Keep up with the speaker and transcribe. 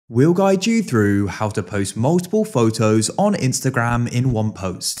We'll guide you through how to post multiple photos on Instagram in one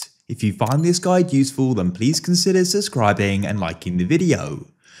post. If you find this guide useful, then please consider subscribing and liking the video.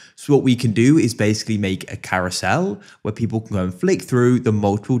 So what we can do is basically make a carousel where people can go and flick through the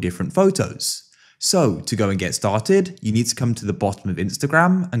multiple different photos. So to go and get started, you need to come to the bottom of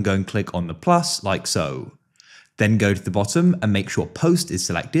Instagram and go and click on the plus like so. Then go to the bottom and make sure post is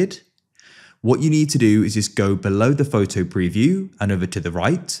selected. What you need to do is just go below the photo preview and over to the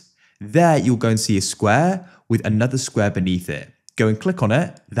right. There you'll go and see a square with another square beneath it. Go and click on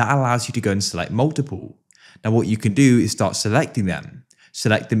it. That allows you to go and select multiple. Now what you can do is start selecting them.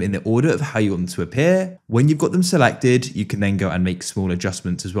 Select them in the order of how you want them to appear. When you've got them selected, you can then go and make small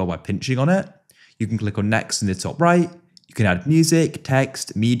adjustments as well by pinching on it. You can click on next in the top right. You can add music,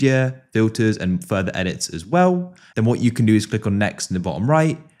 text, media, filters, and further edits as well. Then what you can do is click on next in the bottom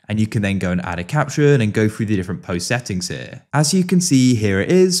right, and you can then go and add a caption and go through the different post settings here. As you can see, here it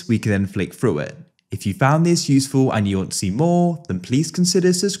is. We can then flick through it. If you found this useful and you want to see more, then please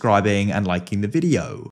consider subscribing and liking the video.